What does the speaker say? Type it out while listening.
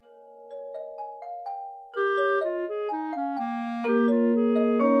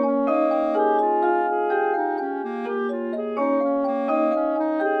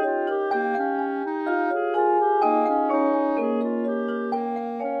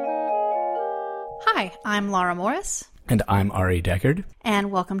Hi, I'm Laura Morris. And I'm Ari Deckard.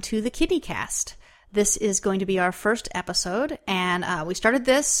 And welcome to the Kidneycast. This is going to be our first episode, and we started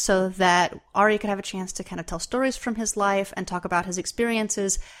this so that Ari could have a chance to kind of tell stories from his life and talk about his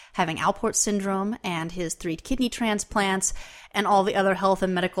experiences having Alport Syndrome and his 3 kidney transplants and all the other health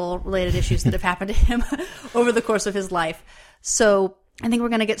and medical related issues that have happened to him over the course of his life. So I think we're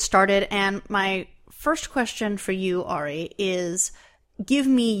going to get started, and my first question for you, Ari, is give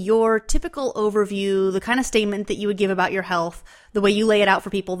me your typical overview, the kind of statement that you would give about your health, the way you lay it out for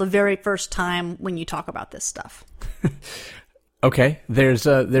people the very first time when you talk about this stuff. Okay, there's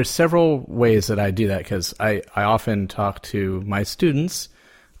several ways that I do that, because I often talk to my students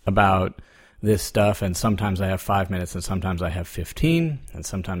about this stuff, and sometimes I have 5 minutes, and sometimes I have 15, and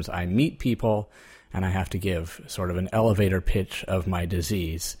sometimes I meet people, and I have to give sort of an elevator pitch of my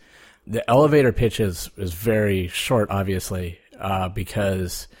disease. The elevator pitch is very short, obviously,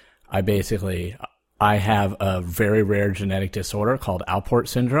 because I have a very rare genetic disorder called Alport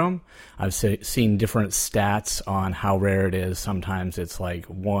Syndrome. I've seen different stats on how rare it is. Sometimes it's like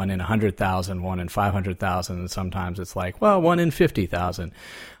 1 in 100,000, 1 in 500,000, and sometimes it's like, 1 in 50,000.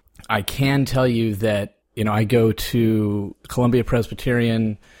 I can tell you that, I go to Columbia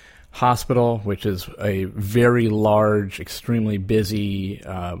Presbyterian Hospital, which is a very large, extremely busy,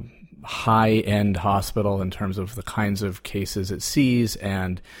 high-end hospital in terms of the kinds of cases it sees,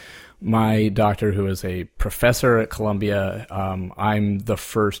 and my doctor, who is a professor at Columbia, I'm the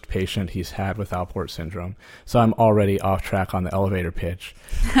first patient he's had with Alport Syndrome, so I'm already off track on the elevator pitch.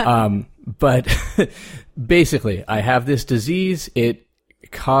 But basically, I have this disease. It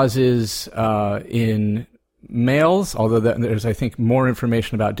causes in males, although there's, I think, more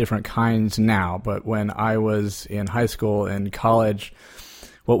information about different kinds now, but when I was in high school and college,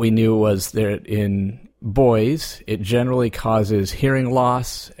 what we knew was that in boys, it generally causes hearing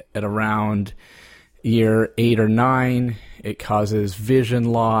loss at around year 8 or 9. It causes vision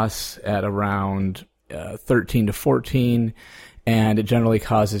loss at around 13 to 14. And it generally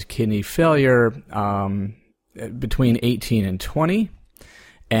causes kidney failure between 18 and 20.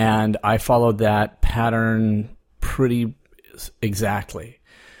 And I followed that pattern pretty exactly.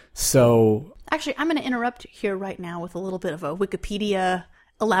 So actually, I'm going to interrupt here right now with a little bit of a Wikipedia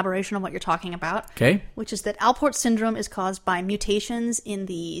elaboration on what you're talking about. Okay. Which is that Alport syndrome is caused by mutations in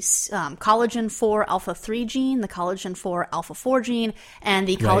the collagen 4 alpha 3 gene, the collagen 4 alpha 4 gene, and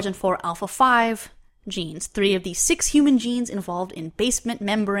the collagen 4 alpha 5 genes. 3 of the 6 human genes involved in basement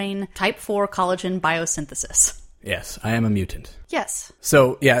membrane type 4 collagen biosynthesis. Yes, I am a mutant. Yes.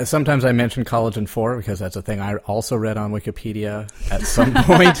 So, yeah, sometimes I mention collagen 4 because that's a thing I also read on Wikipedia at some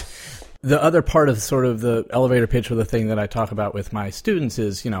point. The other part of sort of the elevator pitch, or the thing that I talk about with my students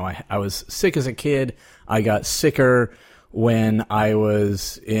is, I was sick as a kid. I got sicker when I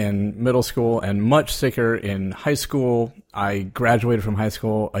was in middle school and much sicker in high school. I graduated from high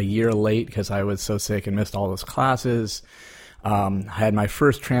school a year late because I was so sick and missed all those classes. I had my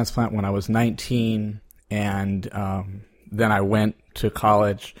first transplant when I was 19, and then I went to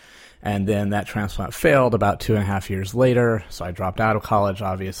college, and then that transplant failed about 2.5 years later, so I dropped out of college,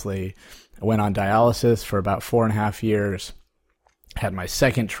 obviously. I went on dialysis for about 4.5 years, had my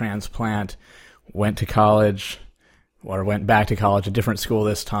second transplant, went back to college, a different school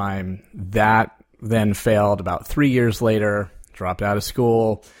this time. That then failed about 3 years later, dropped out of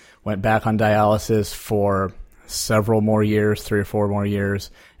school, went back on dialysis for several more years, 3 or 4 more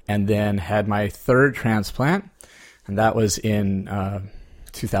years, and then had my third transplant, and that was in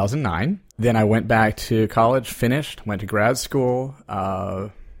 2009. Then I went back to college, finished, went to grad school,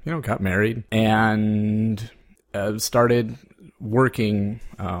 got married, and started working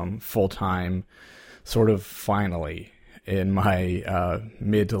full-time sort of finally in my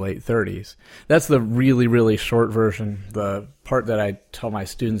mid to late 30s. That's the really, really short version. The part that I tell my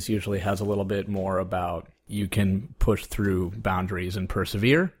students usually has a little bit more about you can push through boundaries and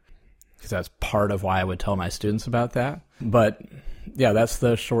persevere, because that's part of why I would tell my students about that. But yeah, that's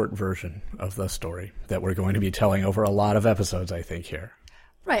the short version of the story that we're going to be telling over a lot of episodes, I think, here.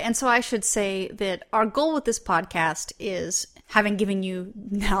 Right, and so I should say that our goal with this podcast is, having given you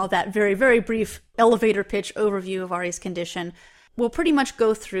now that very, very brief elevator pitch overview of Ari's condition, we'll pretty much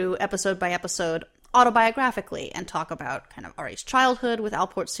go through episode by episode autobiographically and talk about kind of Ari's childhood with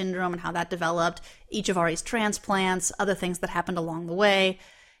Alport Syndrome and how that developed, each of Ari's transplants, other things that happened along the way,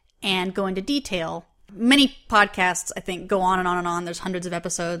 and go into detail. Many podcasts, I think, go on and on and on. There's hundreds of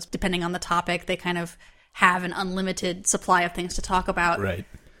episodes. Depending on the topic, they kind of have an unlimited supply of things to talk about. Right.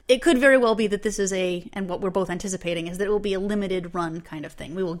 It could very well be that this is and what we're both anticipating is that it will be a limited run kind of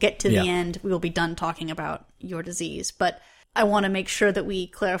thing. We will get to the end. We will be done talking about your disease. But I want to make sure that we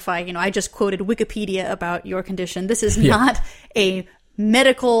clarify, I just quoted Wikipedia about your condition. This is not a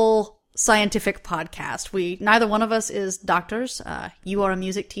medical scientific podcast. Neither one of us is doctors. You are a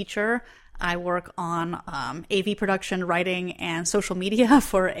music teacher. I work on AV production, writing, and social media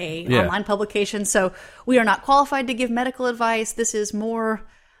for a online publication. So we are not qualified to give medical advice. This is more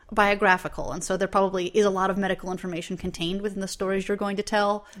biographical. And so there probably is a lot of medical information contained within the stories you're going to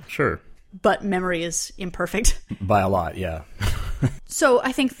tell. Sure. But memory is imperfect. By a lot, yeah. So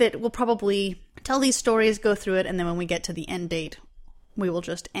I think that we'll probably tell these stories, go through it, and then when we get to the end date, we will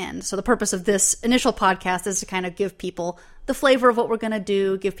just end. So the purpose of this initial podcast is to kind of give people the flavor of what we're going to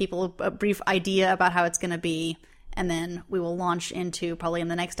do, give people a brief idea about how it's going to be, and then we will launch into, probably in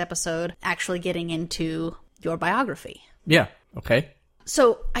the next episode, actually getting into your biography. Yeah, okay.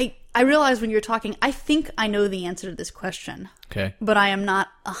 So I realized when you're talking, I think I know the answer to this question. Okay. But I am not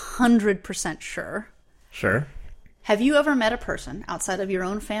 100% sure. Sure. Have you ever met a person outside of your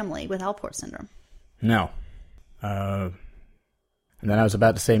own family with Alport syndrome? No. And then I was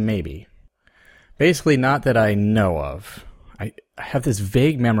about to say maybe. Basically, not that I know of. I have this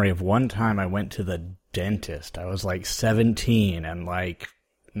vague memory of one time I went to the dentist. I was like 17 and like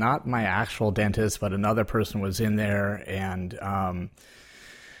not my actual dentist, but another person was in there. And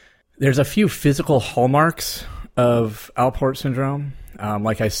there's a few physical hallmarks of Alport syndrome.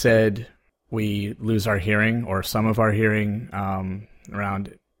 Like I said, we lose our hearing or some of our hearing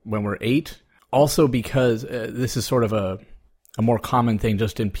around when we're 8. Also because this is sort of a more common thing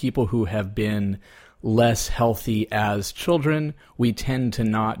just in people who have been less healthy as children. We tend to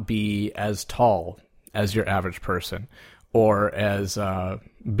not be as tall as your average person or as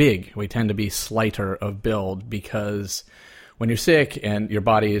big. We tend to be slighter of build because when you're sick and your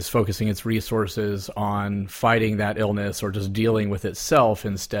body is focusing its resources on fighting that illness or just dealing with itself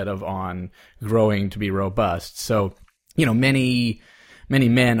instead of on growing to be robust. So, many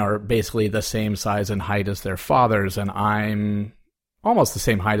men are basically the same size and height as their fathers, and I'm almost the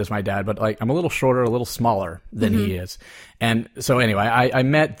same height as my dad, but like I'm a little shorter, a little smaller than he is. And so anyway, I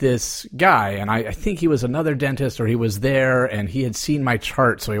met this guy, and I think he was another dentist, or he was there, and he had seen my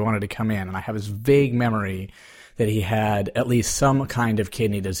chart, so he wanted to come in. And I have this vague memory that he had at least some kind of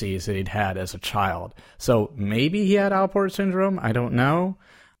kidney disease that he'd had as a child. So maybe he had Alport syndrome. I don't know.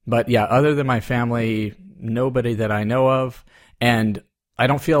 But yeah, other than my family, nobody that I know of. And I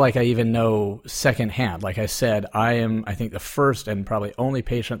don't feel like I even know secondhand. Like I said, I am, I think, the first and probably only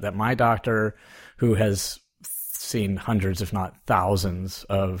patient that my doctor, who has seen hundreds, if not thousands,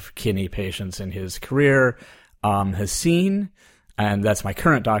 of kidney patients in his career, has seen. And that's my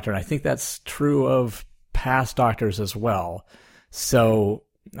current doctor. And I think that's true of past doctors as well. So,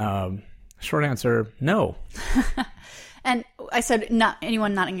 short answer, no. And I said not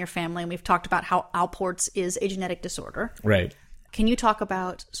anyone not in your family, and we've talked about how Alport's is a genetic disorder. Right. Can you talk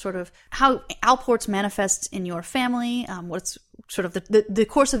about sort of how Alport's manifests in your family? What's sort of the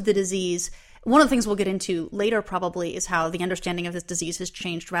course of the disease? One of the things we'll get into later probably is how the understanding of this disease has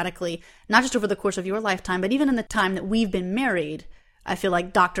changed radically, not just over the course of your lifetime, but even in the time that we've been married. I feel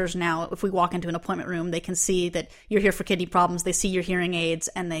like doctors now, if we walk into an appointment room, they can see that you're here for kidney problems. They see your hearing aids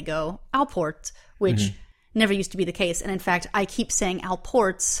and they go, Alport, which never used to be the case. And in fact, I keep saying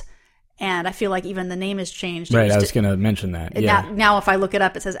Alports, and I feel like even the name has changed. Right, I was going to mention that. Yeah. Now, if I look it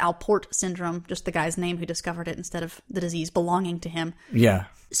up, it says Alport Syndrome, just the guy's name who discovered it instead of the disease belonging to him. Yeah.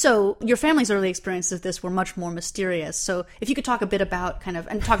 So your family's early experiences of this were much more mysterious. So if you could talk a bit about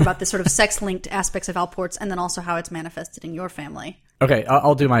and talk about the sort of sex-linked aspects of Alport's, and then also how it's manifested in your family. Okay,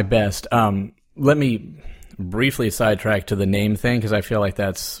 I'll do my best. Let me briefly sidetrack to the name thing, because I feel like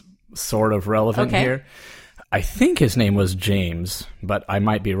that's sort of relevant here. I think his name was James, but I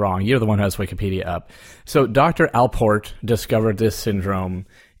might be wrong. You're the one who has Wikipedia up. So Dr. Alport discovered this syndrome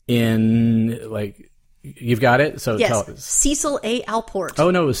in, you've got it? So yes, Cecil A. Alport.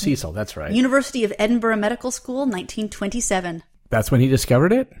 Oh, no, it was Cecil. That's right. University of Edinburgh Medical School, 1927. That's when he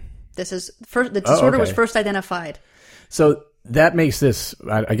discovered it? This is the disorder was first identified. So that makes this,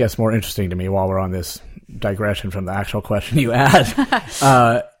 I guess, more interesting to me while we're on this digression from the actual question you asked.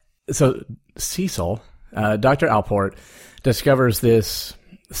 So Cecil, Dr. Alport, discovers this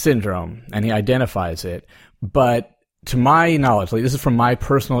syndrome, and he identifies it. But to my knowledge, this is from my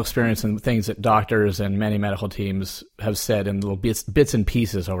personal experience and things that doctors and many medical teams have said in little bits and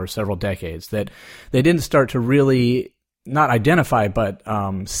pieces over several decades, that they didn't start to really not identify, but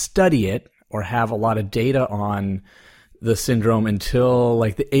study it or have a lot of data on the syndrome until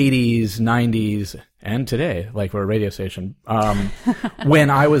like the 80s, 90s, and today, like we're a radio station, when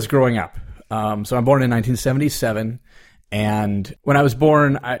I was growing up. So I'm born in 1977, And when I was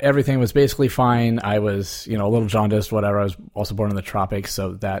born, everything was basically fine. I was, a little jaundiced, whatever. I was also born in the tropics,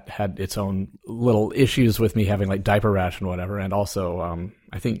 so that had its own little issues with me having like diaper rash and whatever. And also,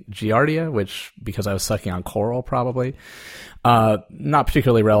 I think Giardia, which, because I was sucking on coral probably, not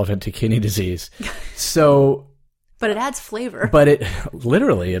particularly relevant to kidney disease. So... But it adds flavor. But it,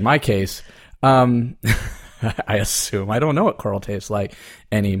 literally, in my case, I assume, I don't know what coral tastes like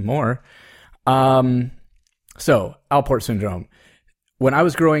anymore. So, Alport Syndrome. When I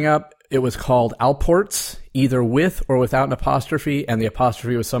was growing up, it was called Alports, either with or without an apostrophe, and the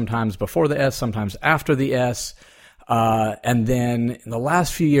apostrophe was sometimes before the S, sometimes after the S. And then in the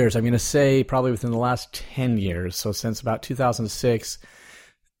last few years, I'm going to say probably within the last 10 years, so since about 2006,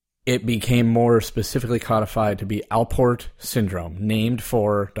 it became more specifically codified to be Alport Syndrome, named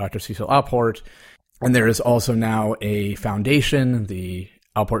for Dr. Cecil Alport. And there is also now a foundation, the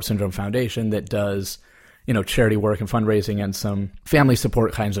Alport Syndrome Foundation, that does charity work and fundraising and some family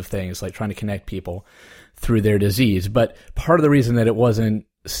support kinds of things, like trying to connect people through their disease. But part of the reason that it wasn't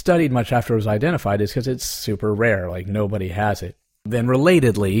studied much after it was identified is because it's super rare, like nobody has it. Then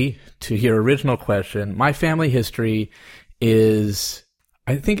relatedly, to your original question, my family history is,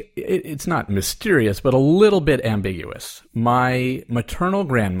 I think it's not mysterious, but a little bit ambiguous. My maternal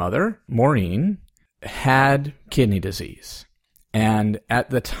grandmother, Maureen, had kidney disease. And at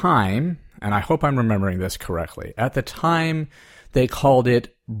the time, and I hope I'm remembering this correctly, at the time they called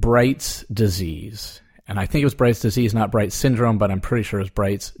it Bright's disease. And I think it was Bright's disease, not Bright syndrome, but I'm pretty sure it's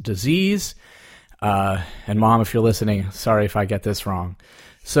Bright's disease. And Mom, if you're listening, sorry if I get this wrong.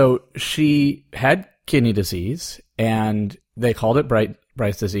 So she had kidney disease, and they called it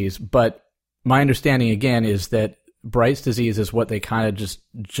Bright's disease. But my understanding, again, is that Bright's disease is what they kind of just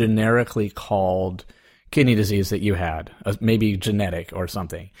generically called kidney disease that you had, maybe genetic or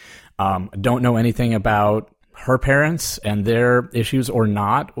something. Don't know anything about her parents and their issues or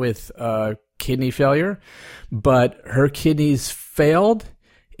not with kidney failure, but her kidneys failed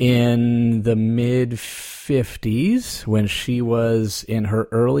in the mid-50s when she was in her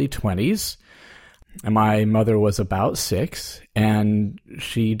early 20s. And my mother was about 6, and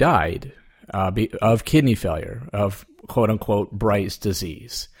she died of kidney failure, of quote-unquote Bright's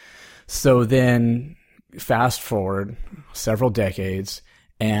disease. So then fast forward several decades,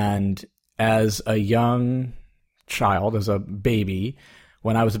 and as a young child, as a baby,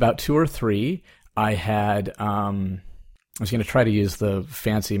 when I was about 2 or 3, I had, I was going to try to use the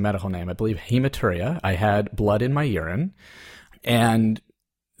fancy medical name, I believe hematuria. I had blood in my urine, and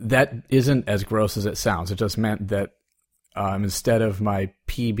that isn't as gross as it sounds. It just meant that instead of my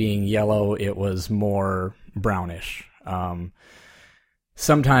pee being yellow, it was more brownish.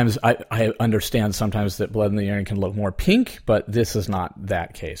 Sometimes I understand sometimes that blood in the urine can look more pink, but this is not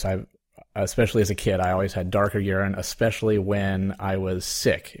that case. Especially as a kid, I always had darker urine, especially when I was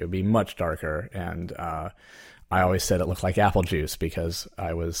sick. It would be much darker, and I always said it looked like apple juice because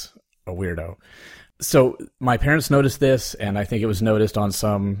I was a weirdo. So my parents noticed this, and I think it was noticed on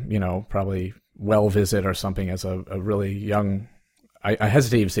some, probably well visit or something as a really young, I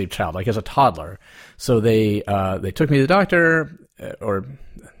hesitate to even say child, like as a toddler. So they took me to the doctor, or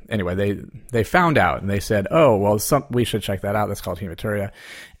anyway, they found out, and they said, oh, well, we should check that out. That's called hematuria.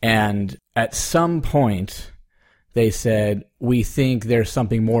 And at some point, they said, we think there's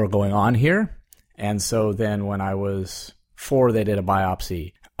something more going on here. And so then when I was 4, they did a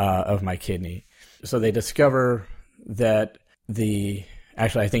biopsy of my kidney. So they discover that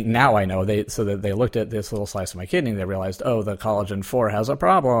actually, I think now I know, they looked at this little slice of my kidney, and they realized, oh, the collagen 4 has a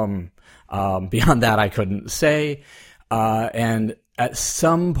problem. Beyond that, I couldn't say. And at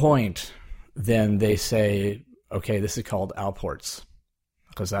some point, then they say, okay, this is called Alports,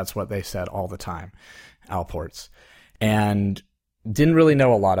 because that's what they said all the time, Alports. And didn't really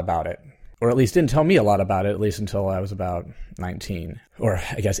know a lot about it, or at least didn't tell me a lot about it, at least until I was about 19, or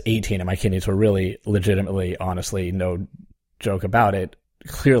I guess 18, and my kidneys were really legitimately, honestly, no joke about it,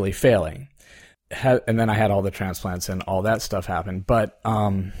 clearly failing. And then I had all the transplants and all that stuff happen. But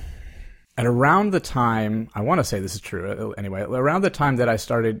at around the time, I want to say this is true, anyway, around the time that I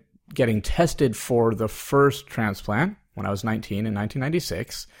started getting tested for the first transplant, when I was 19 in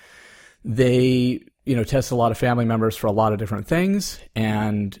 1996, they, tested a lot of family members for a lot of different things,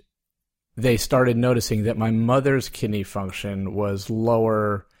 and they started noticing that my mother's kidney function was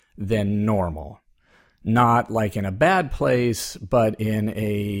lower than normal. Not like in a bad place, but in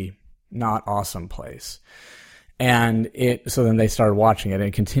a not awesome place. And so then they started watching it, and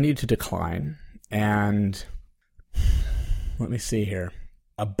it continued to decline. And let me see here.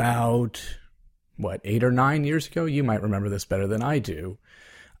 About, 8 or 9 years ago, you might remember this better than I do,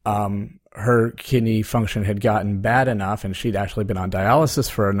 Her kidney function had gotten bad enough, and she'd actually been on dialysis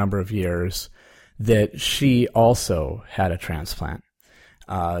for a number of years, that she also had a transplant.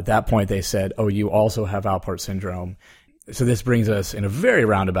 At that point, they said, oh, you also have Alport syndrome. So this brings us in a very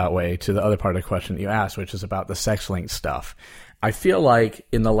roundabout way to the other part of the question that you asked, which is about the sex-linked stuff. I feel like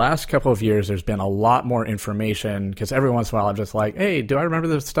in the last couple of years, there's been a lot more information, because every once in a while I'm just like, hey, do I remember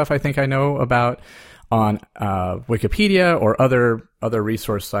the stuff I think I know about on Wikipedia or other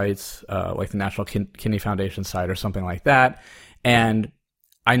resource sites, like the National Kidney Foundation site or something like that. And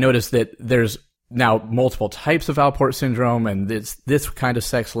I noticed that there's now multiple types of Alport syndrome, and this kind of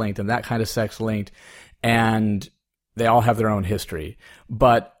sex-linked and that kind of sex-linked, and they all have their own history.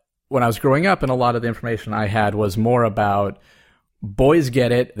 But when I was growing up, and a lot of the information I had was more about boys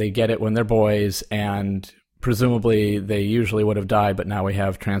get it, they get it when they're boys, and presumably they usually would have died, but now we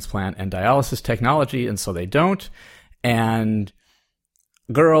have transplant and dialysis technology, and so they don't. And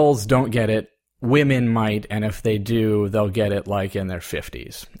girls don't get it. Women might, and if they do, they'll get it like in their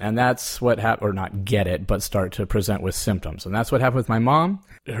 50s. And that's what happened, or not get it, but start to present with symptoms. And that's what happened with my mom.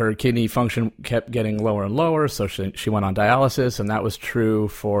 Her kidney function kept getting lower and lower, so she went on dialysis, and that was true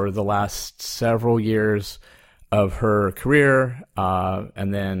for the last several years of her career,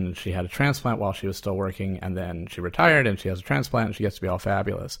 and then she had a transplant while she was still working, and then she retired, and she has a transplant, and she gets to be all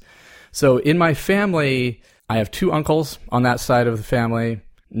fabulous. So in my family, I have 2 uncles on that side of the family,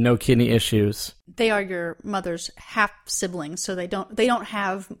 no kidney issues. They are your mother's half-siblings, so they don't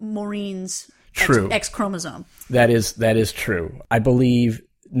have Maureen's X chromosome. That is true. I believe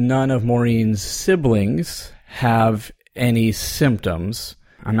none of Maureen's siblings have any symptoms.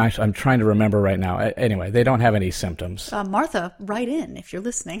 I'm trying to remember right now. Anyway, they don't have any symptoms. Martha, write in if you're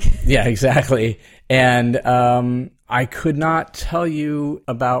listening. Yeah, exactly. And I could not tell you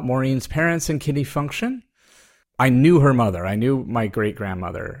about Maureen's parents and kidney function. I knew her mother. I knew my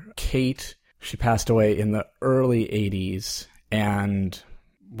great-grandmother, Kate. She passed away in the early 80s and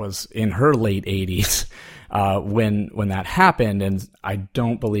was in her late 80s when that happened. And I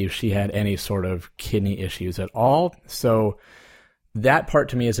don't believe she had any sort of kidney issues at all. So that part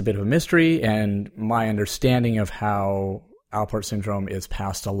to me is a bit of a mystery, and my understanding of how Alport syndrome is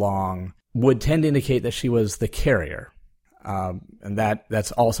passed along would tend to indicate that she was the carrier. And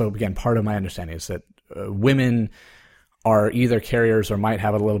that's also, again, part of my understanding is that women are either carriers or might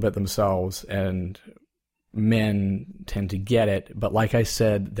have it a little bit themselves, and men tend to get it. But like I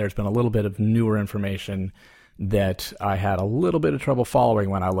said, there's been a little bit of newer information that I had a little bit of trouble following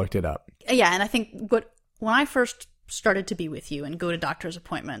when I looked it up. Yeah, and I think when I first started to be with you and go to doctor's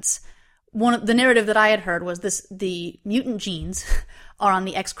appointments, the narrative that I had heard was the mutant genes are on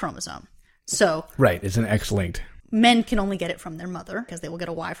the X chromosome. So right, it's an X-linked. Men can only get it from their mother because they will get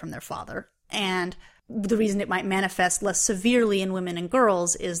a Y from their father. And the reason it might manifest less severely in women and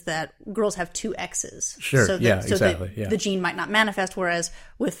girls is that girls have 2 X's. Sure, exactly. The gene might not manifest, whereas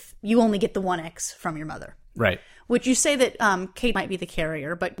with you only get the 1 X from your mother. Right. Which you say that Kate might be the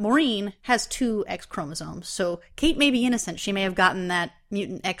carrier, but Maureen has 2 X chromosomes. So Kate may be innocent. She may have gotten that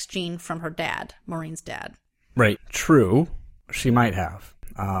mutant X gene from her dad, Maureen's dad. Right. True. She might have.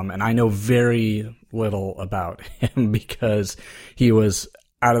 And I know very little about him because he was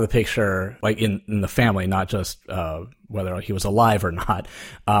out of the picture, like in the family, not just whether he was alive or not,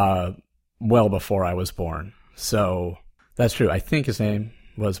 well before I was born. So that's true. I think his name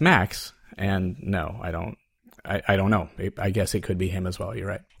was Max, and no, I don't know. I guess it could be him as well. You're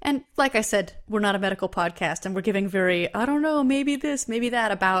right. And like I said, we're not a medical podcast, and we're giving I don't know, maybe this, maybe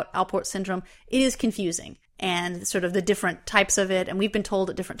that about Alport syndrome. It is confusing, and sort of the different types of it. And we've been told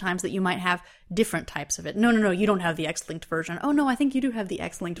at different times that you might have different types of it. No, you don't have the X-linked version. Oh, no, I think you do have the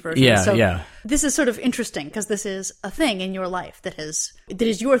X-linked version. Yeah. This is sort of interesting because this is a thing in your life that is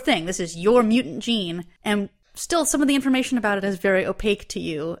your thing. This is your mutant gene, and still some of the information about it is very opaque to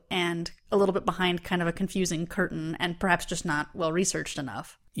you and a little bit behind kind of a confusing curtain and perhaps just not well researched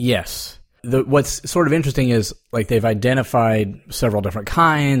enough. Yes. What's sort of interesting is like they've identified several different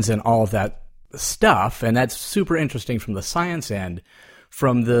kinds and all of that stuff, and that's super interesting from the science end.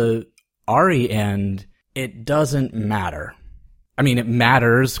 From the Ari end, it doesn't matter. I mean, it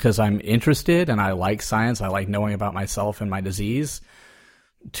matters because I'm interested and I like science. I like knowing about myself and my disease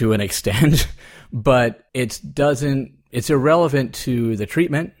to an extent, but it's irrelevant to the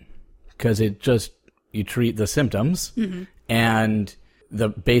treatment because you treat the symptoms, and the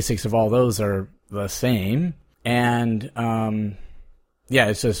basics of all those are the same. And,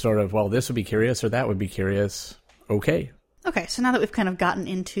 it's just sort of, well, this would be curious or that would be curious. Okay. Okay. So now that we've kind of gotten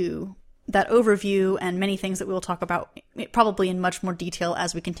into that overview and many things that we will talk about probably in much more detail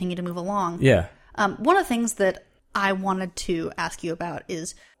as we continue to move along. Yeah. One of the things that I wanted to ask you about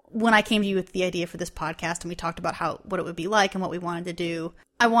is when I came to you with the idea for this podcast and we talked about what it would be like and what we wanted to do,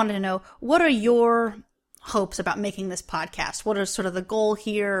 I wanted to know, what are your hopes about making this podcast? What is sort of the goal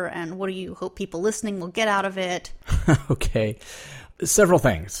here, and what do you hope people listening will get out of it? Okay. Several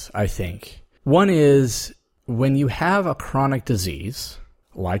things, I think. One is, when you have a chronic disease,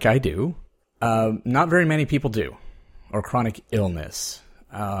 like I do, not very many people do, or chronic illness.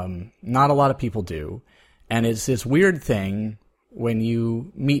 Not a lot of people do. And it's this weird thing when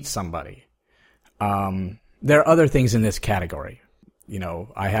you meet somebody. There are other things in this category. You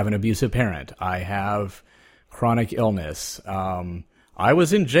know, I have an abusive parent. I have chronic illness. I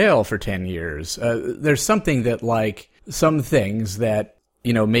was in jail for 10 years. There's something that, like, some things that,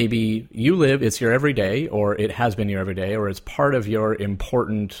 you know, maybe you live, it's your everyday, or it has been your everyday, or it's part of your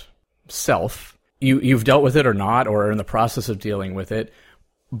important self. You've dealt with it or not, or are in the process of dealing with it,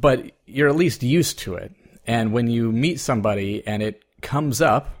 but you're at least used to it. And when you meet somebody and it comes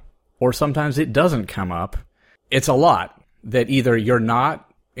up, or sometimes it doesn't come up, it's a lot that either you're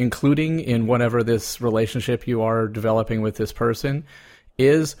not including in whatever this relationship you are developing with this person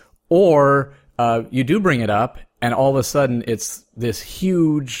is, or you do bring it up, and all of a sudden it's this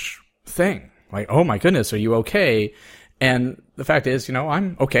huge thing. Like, oh my goodness, are you okay? And the fact is, you know,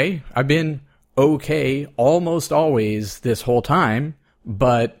 I'm okay. I've been okay almost always this whole time,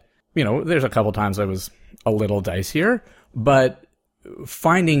 but, you know, there's a couple times I was a little dicier, but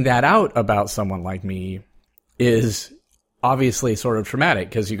finding that out about someone like me is obviously sort of traumatic,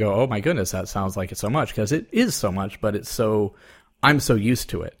 because you go, oh my goodness, that sounds like it's so much, because it is so much, but I'm so used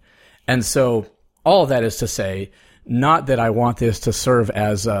to it. And so all of that is to say, not that I want this to serve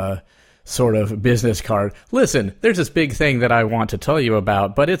as a sort of business card. Listen, there's this big thing that I want to tell you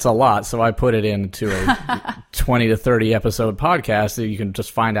about, but it's a lot, so I put it into a 20 to 30 episode podcast that you can just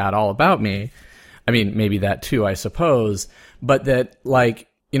find out all about me. I mean, maybe that too, I suppose, but that, like,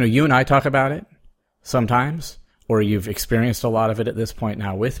 you know, you and I talk about it sometimes, or you've experienced a lot of it at this point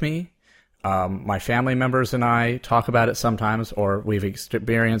now with me. My family members and I talk about it sometimes, or we've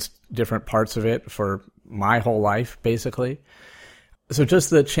experienced different parts of it for my whole life, basically. So just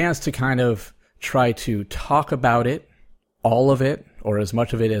the chance to kind of try to talk about it, all of it, or as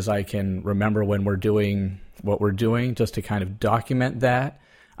much of it as I can remember when we're doing what we're doing, just to kind of document that,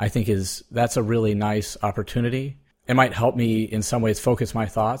 I think that's a really nice opportunity. It might help me in some ways focus my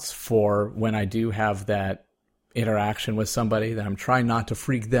thoughts for when I do have that interaction with somebody, that I'm trying not to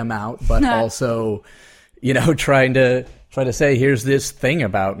freak them out, but also, you know, trying to say, here's this thing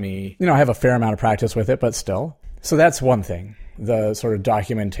about me. You know, I have a fair amount of practice with it, but still. So that's one thing, the sort of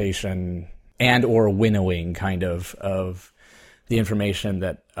documentation and or winnowing kind of the information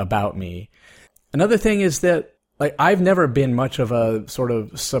that about me. Another thing is that, like, I've never been much of a sort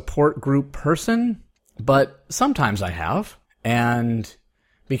of support group person, but sometimes I have. And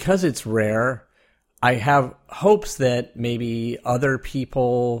because it's rare, I have hopes that maybe other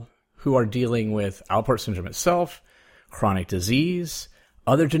people who are dealing with Alport Syndrome itself, chronic disease,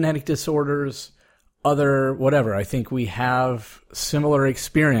 other genetic disorders, other whatever, I think we have similar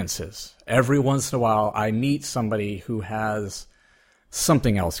experiences. Every once in a while, I meet somebody who has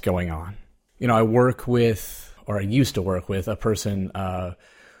something else going on. You know, I used to work with a person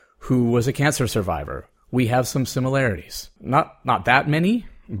who was a cancer survivor. We have some similarities. Not that many,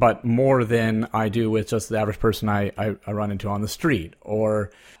 but more than I do with just the average person I run into on the street,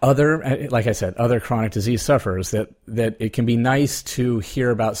 or other, like I said, other chronic disease sufferers, that it can be nice to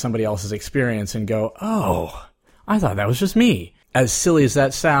hear about somebody else's experience and go, oh, I thought that was just me. As silly as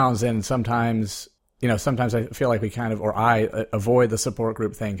that sounds, and sometimes I feel like we kind of, or I avoid the support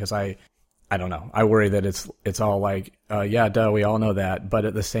group thing, because I don't know, I worry that it's all like, yeah, duh, we all know that. But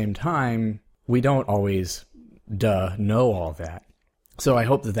at the same time, we don't always, know all that. So I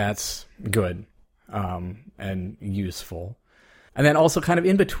hope that that's good and useful. And then also kind of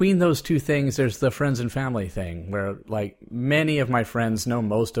in between those two things, there's the friends and family thing, where, like, many of my friends know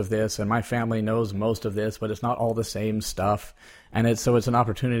most of this and my family knows most of this, but it's not all the same stuff. And it's an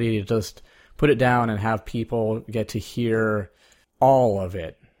opportunity to just put it down and have people get to hear all of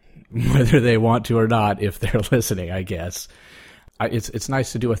it, whether they want to or not, if they're listening, I guess. It's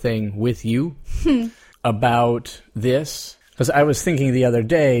nice to do a thing with you about this. Because I was thinking the other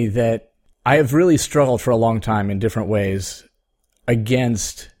day that I have really struggled for a long time in different ways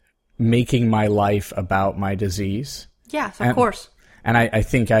against making my life about my disease. Yes, of course. And I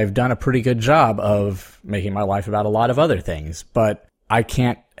think I've done a pretty good job of making my life about a lot of other things. But I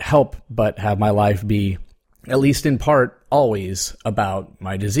can't help but have my life be, at least in part, always about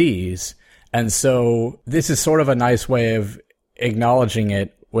my disease. And so this is sort of a nice way of acknowledging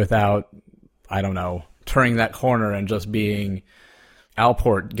it without, I don't know, turning that corner and just being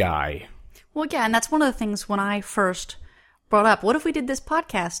Alport guy. Well, yeah, and that's one of the things when I first brought up, what if we did this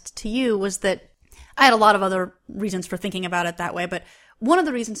podcast to you, was that I had a lot of other reasons for thinking about it that way, but one of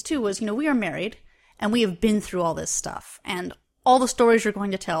the reasons too was, we are married and we have been through all this stuff, and all the stories you're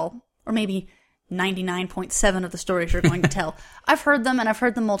going to tell, or maybe 99.7 of the stories you're going to tell, I've heard them, and I've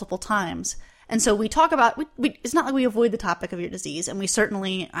heard them multiple times. And so we talk about, it's not like we avoid the topic of your disease, and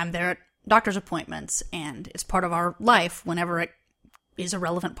I'm there at doctor's appointments, and it's part of our life whenever it is a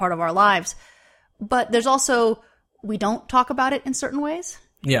relevant part of our lives. But there's also, we don't talk about it in certain ways.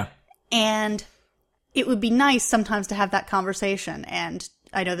 Yeah. And it would be nice sometimes to have that conversation, and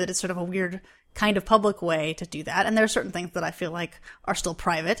I know that it's sort of a weird kind of public way to do that, and there are certain things that I feel like are still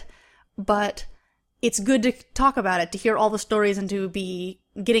private, but it's good to talk about it, to hear all the stories, and to be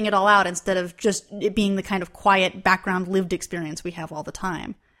getting it all out instead of just it being the kind of quiet background lived experience we have all the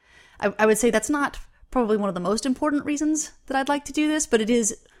time. I would say that's not probably one of the most important reasons that I'd like to do this, but it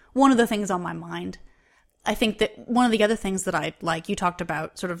is one of the things on my mind. I think that one of the other things that I like, you talked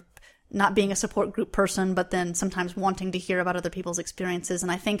about sort of not being a support group person, but then sometimes wanting to hear about other people's experiences.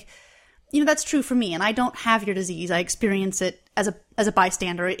 And I think, that's true for me. And I don't have your disease. I experience it as a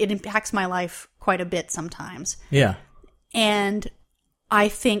bystander. It impacts my life quite a bit sometimes. Yeah. And I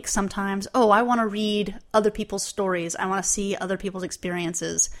think sometimes, I want to read other people's stories. I want to see other people's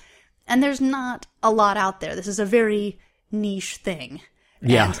experiences. And there's not a lot out there. This is a very niche thing.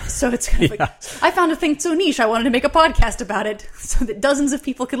 Yeah. And so it's kind of like, I found a thing so niche, I wanted to make a podcast about it so that dozens of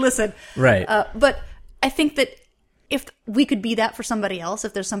people could listen. Right. But I think that if we could be that for somebody else,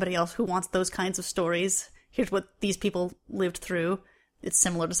 if there's somebody else who wants those kinds of stories, here's what these people lived through. It's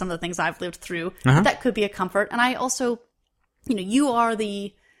similar to some of the things I've lived through. That could be a comfort. And I also, you are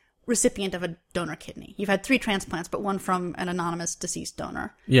the recipient of a donor kidney. You've had 3 transplants, but one from an anonymous deceased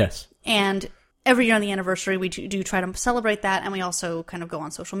donor. Yes. And every year on the anniversary, we do try to celebrate that, and we also kind of go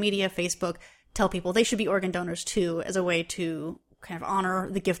on social media, Facebook, tell people they should be organ donors too, as a way to kind of honor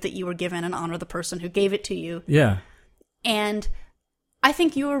the gift that you were given and honor the person who gave it to you. Yeah. And I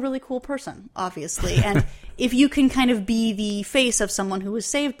think you're a really cool person, obviously. And if you can kind of be the face of someone who was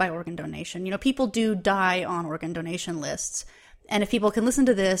saved by organ donation, people do die on organ donation lists. And if people can listen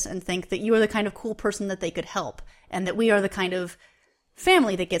to this and think that you are the kind of cool person that they could help, and that we are the kind of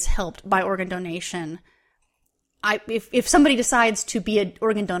family that gets helped by organ donation, if somebody decides to be an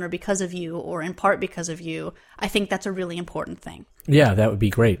organ donor because of you, or in part because of you, I think that's a really important thing. Yeah, that would be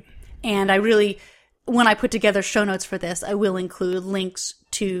great. And when I put together show notes for this, I will include links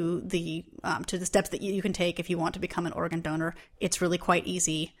to the steps that you can take if you want to become an organ donor. It's really quite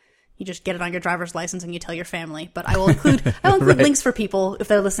easy. You just get it on your driver's license and you tell your family. But I will include right. links for people if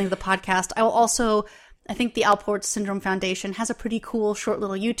they're listening to the podcast. I will also, I think the Alport Syndrome Foundation has a pretty cool short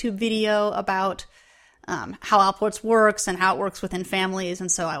little YouTube video about how Alport's works and how it works within families.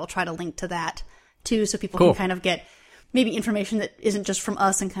 And so I will try to link to that too, so people can kind of get maybe information that isn't just from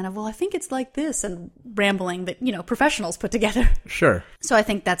us and kind of, I think it's like this, and rambling that, professionals put together. Sure. So I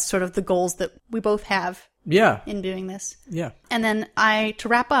think that's sort of the goals that we both have in doing this. Yeah. And then to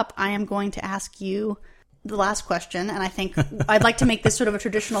wrap up, I am going to ask you the last question, and I think I'd like to make this sort of a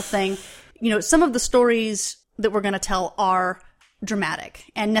traditional thing. Some of the stories that we're going to tell are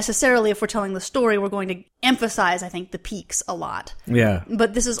dramatic, and necessarily if we're telling the story, we're going to emphasize, I think, the peaks a lot. Yeah.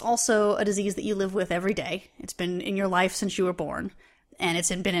 But this is also a disease that you live with every day. It's been in your life since you were born, and it's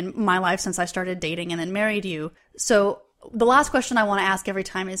been in my life since I started dating and then married you. So the last question I want to ask every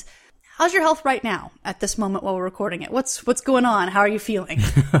time is, how's your health right now at this moment while we're recording it? What's going on? How are you feeling?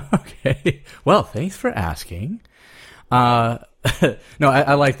 Okay. Well, thanks for asking. No,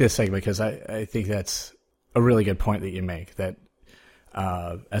 I like this segment because I think that's a really good point that you make, that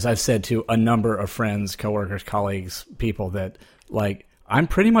as I've said to a number of friends, coworkers, colleagues, people, that I'm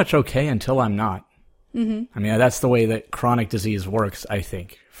pretty much okay until I'm not. Mm-hmm. I mean, that's the way that chronic disease works, I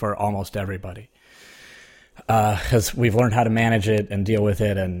think, for almost everybody. Because we've learned how to manage it and deal with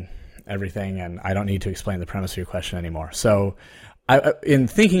it and everything, and I don't need to explain the premise of your question anymore. So in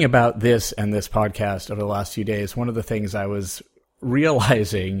thinking about this and this podcast over the last few days, one of the things I was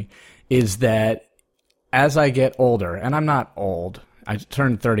realizing is that as I get older, and I'm not old, I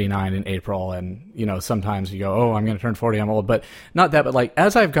turned 39 in April, and, sometimes you go, I'm going to turn 40, I'm old, but not that, but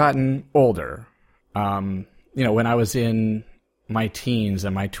as I've gotten older, when I was in my teens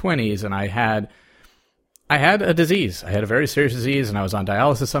and my 20s, and I had a disease. I had a very serious disease, and I was on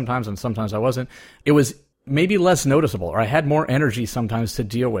dialysis sometimes, and sometimes I wasn't. It was maybe less noticeable, or I had more energy sometimes to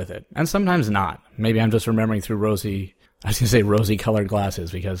deal with it, and sometimes not. Maybe I'm just remembering through rosy-colored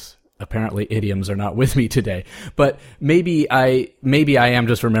glasses, because apparently idioms are not with me today. But maybe I am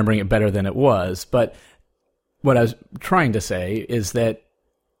just remembering it better than it was. But what I was trying to say is that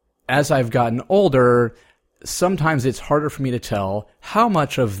as I've gotten older, sometimes it's harder for me to tell how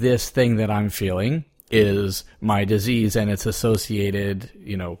much of this thing that I'm feeling is my disease and its associated,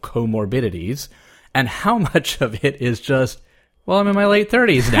 comorbidities, and how much of it is just, well, I'm in my late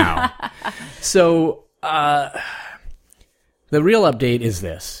 30s now. So, the real update is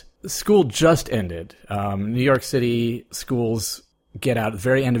this. School just ended. New York City schools get out at the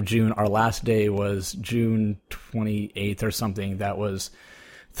very end of June. Our last day was June 28th or something. That was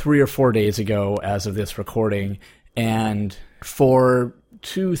 3 or 4 days ago as of this recording. And for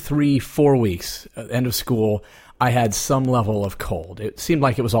 2, 3, 4 weeks, end of school, I had some level of cold. It seemed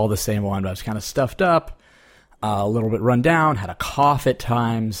like it was all the same one, but I was kind of stuffed up, a little bit run down, had a cough at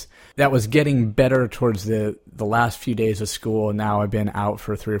times. That was getting better towards the last few days of school. And now I've been out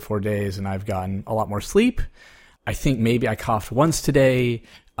for 3 or 4 days and I've gotten a lot more sleep. I think maybe I coughed once today.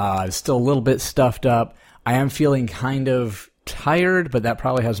 Still a little bit stuffed up. I am feeling kind of tired, but that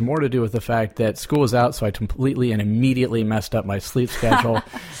probably has more to do with the fact that school is out, so I completely and immediately messed up my sleep schedule.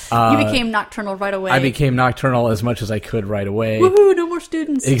 You became nocturnal right away. I became nocturnal as much as I could right away. Woohoo, no more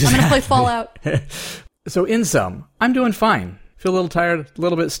students. Exactly. I'm going to play Fallout. So in sum, I'm doing fine. Feel a little tired, a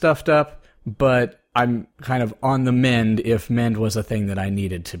little bit stuffed up, but I'm kind of on the mend if mend was a thing that I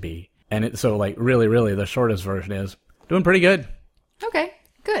needed to be. And so really, the shortest version is doing pretty good. Okay,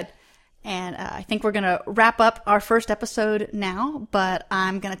 good. And I think we're going to wrap up our first episode now, but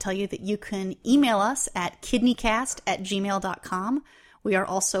I'm going to tell you that you can email us at kidneycast@gmail.com. We are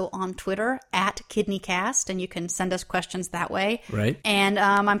also on Twitter @Kidneycast, and you can send us questions that way. Right. And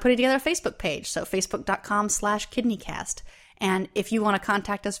I'm putting together a Facebook page, so facebook.com/Kidneycast. And if you want to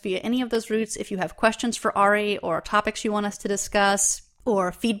contact us via any of those routes, if you have questions for Ari or topics you want us to discuss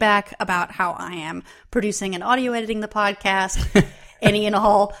or feedback about how I am producing and audio editing the podcast, any and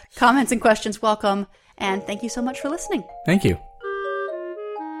all comments and questions welcome. And thank you so much for listening. Thank you.